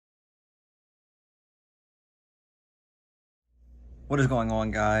What is going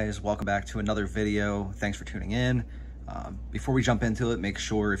on, guys? Welcome back to another video. Thanks for tuning in. Before we jump into it, make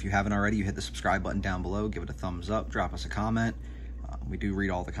sure if you haven't already, you hit the subscribe button down below, give it a thumbs up, drop us a comment. We do read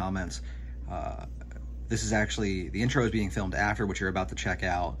all the comments. This is actually, the intro is being filmed after what you're about to check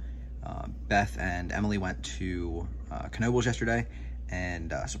out. Beth and Emily went to Knoebels yesterday,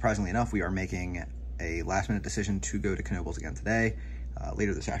 and surprisingly enough, we are making a last-minute decision to go to Knoebels again today,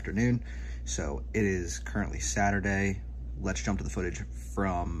 later this afternoon. So it is currently Saturday. Let's jump to the footage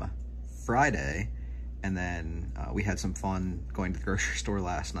from Friday. And then we had some fun going to the grocery store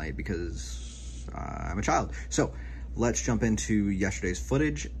last night because I'm a child. So let's jump into yesterday's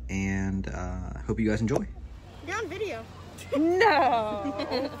footage and hope you guys enjoy. You're on video.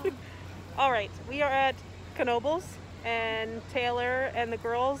 No. All right, we are at Knoebels, and Taylor and the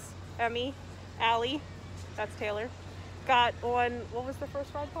girls, Emmy, Allie, that's Taylor, got on, what was the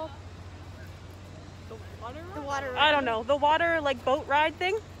first ride called? The water ride. I don't know, the water like boat ride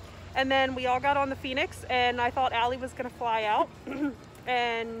thing. And then we all got on the Phoenix, and I thought Allie was gonna fly out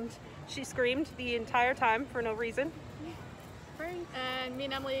and she screamed the entire time for no reason. And me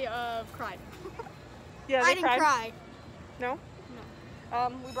and Emily cried. Yeah, I they didn't cried. cry. No?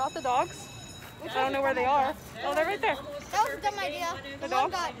 No. We brought the dogs, which I don't know where they are. Oh, they're right there. That was a dumb idea. The The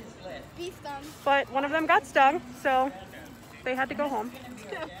one dog? got bee stung. But one of them got stung, so they had to go home.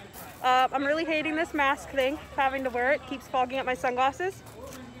 I'm really hating this mask thing, having to wear it. Keeps fogging up my sunglasses.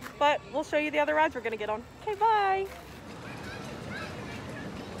 But we'll show you the other rides we're gonna get on. Okay, bye.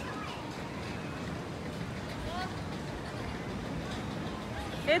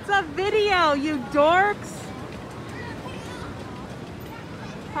 It's a video, you dorks.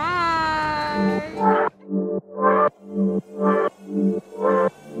 Hi.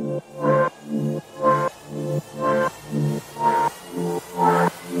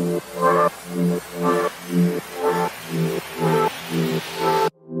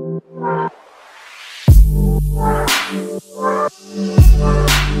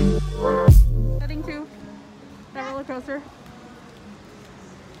 Heading to that roller coaster.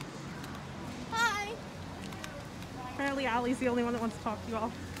 Hi. Apparently Allie's the only one that wants to talk to you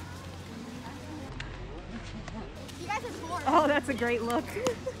all. You guys are bored. Oh, that's a great look.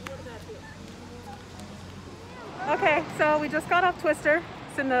 Okay, so we just got off Twister.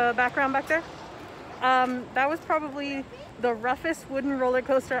 It's in the background back there. That was probably the roughest wooden roller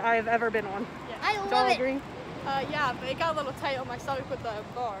coaster I have ever been on. Yeah. I Do y'all love it. agree? Yeah, but it got a little tight on my stomach with the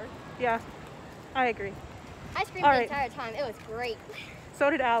bar. Yeah, I agree. I screamed All the right. entire time. It was great. So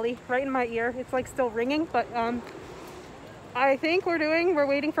did Allie, right in my ear. It's like still ringing, but I think we're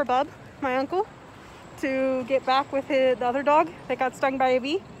waiting for Bub, my uncle, to get back with the other dog that got stung by a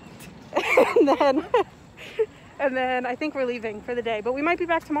bee. and then I think we're leaving for the day, but we might be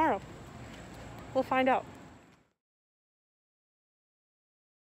back tomorrow. We'll find out.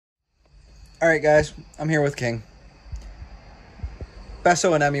 All right, guys, I'm here with King.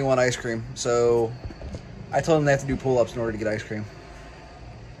 Besso and Emmy want ice cream, so I told them they have to do pull-ups in order to get ice cream.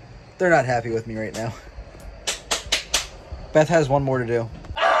 They're not happy with me right now. Beth has one more to do.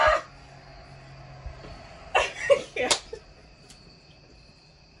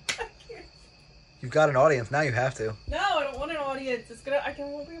 You've got an audience, now you have to. No, I don't want an audience. I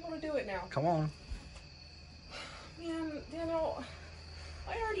won't be able to do it now. Come on. Man, Daniel,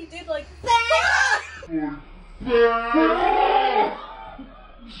 I already did like...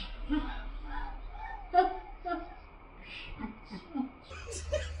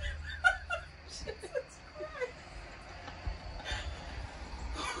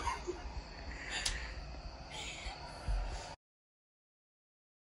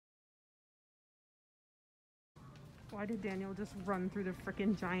 Why did Daniel just run through the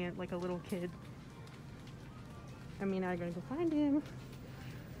frickin' giant like a little kid? I mean, I'm gonna go find him.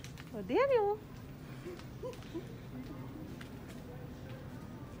 Oh, Daniel!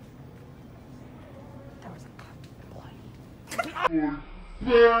 That was a cut.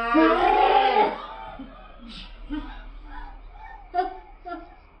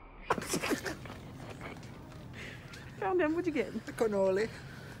 Found him. What'd you get? Cannoli.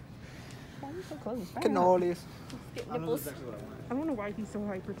 Why are you so close? Cannolis. Get nipples. I don't know why he's so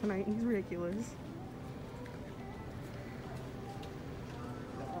hyper tonight. He's ridiculous.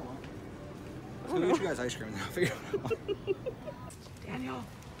 Let's go get you guys ice cream and then I'll figure it out. Daniel.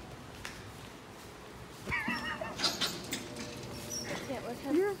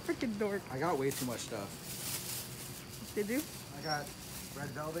 You're a freaking dork. I got way too much stuff. Did you? I got red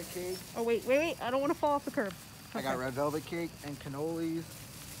velvet cake. Oh, wait. I don't want to fall off the curb. I got red velvet cake and cannolis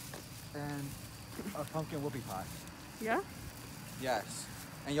and a pumpkin whoopie pie. Yeah? Yes.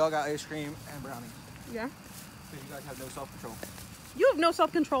 And y'all got ice cream and brownies. Yeah. Because you guys have no self-control. You have no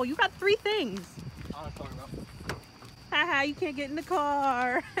self-control. You got 3 things. I want to talk about. Haha, you can't get in the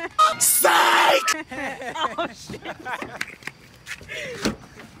car. Psych! Oh, shit.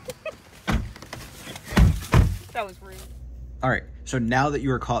 That was rude. All right, so now that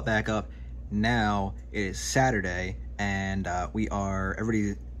you are caught back up, now it is Saturday, and I've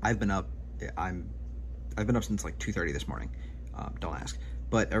been up since like 2:30 this morning. Don't ask.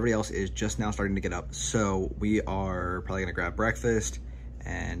 But everybody else is just now starting to get up, so we are probably gonna grab breakfast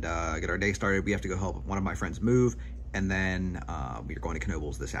and get our day started. We have to go help one of my friends move, and then we are going to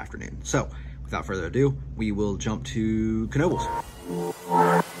Knoebels this afternoon. So without further ado, we will jump to Knoebels.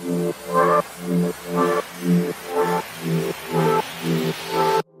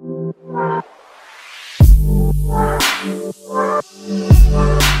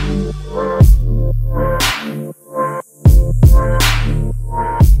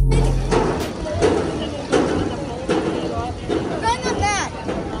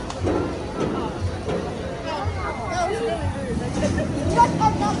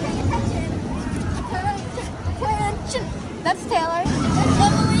 That's Taylor. That's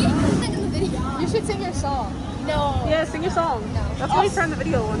Emily. Sing in the video. You should sing your song. No. Yeah, sing your song. No. That's what you turned the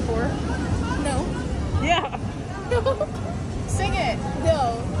video on for. No. Yeah. Sing it.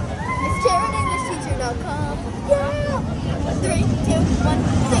 No. It's Karen English teacher. Now come. Yeah. 3, 2, 1.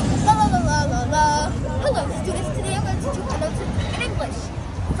 Sing. La la la la la la. Hello, students. Today I'm going to teach you how to in English.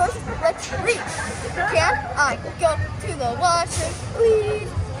 First, let's reach. Can I go to the washroom, please?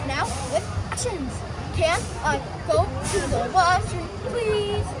 Now with actions. Can I go to the washroom,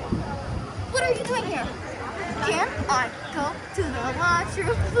 please? What are you doing here? Can I go to the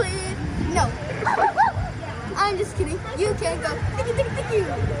washroom, please? No. I'm just kidding. You can go. Thank you, thank you, thank you.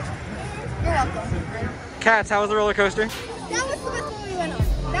 You're welcome. Cats, how was the roller coaster? That was the best one we went on.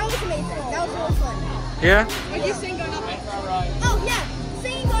 That was amazing. That was really fun. Yeah? Would you sing going up? Oh, yeah.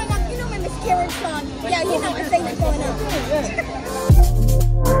 Singing going up. You know my Miss Karen song. Yeah, you know my singing going up.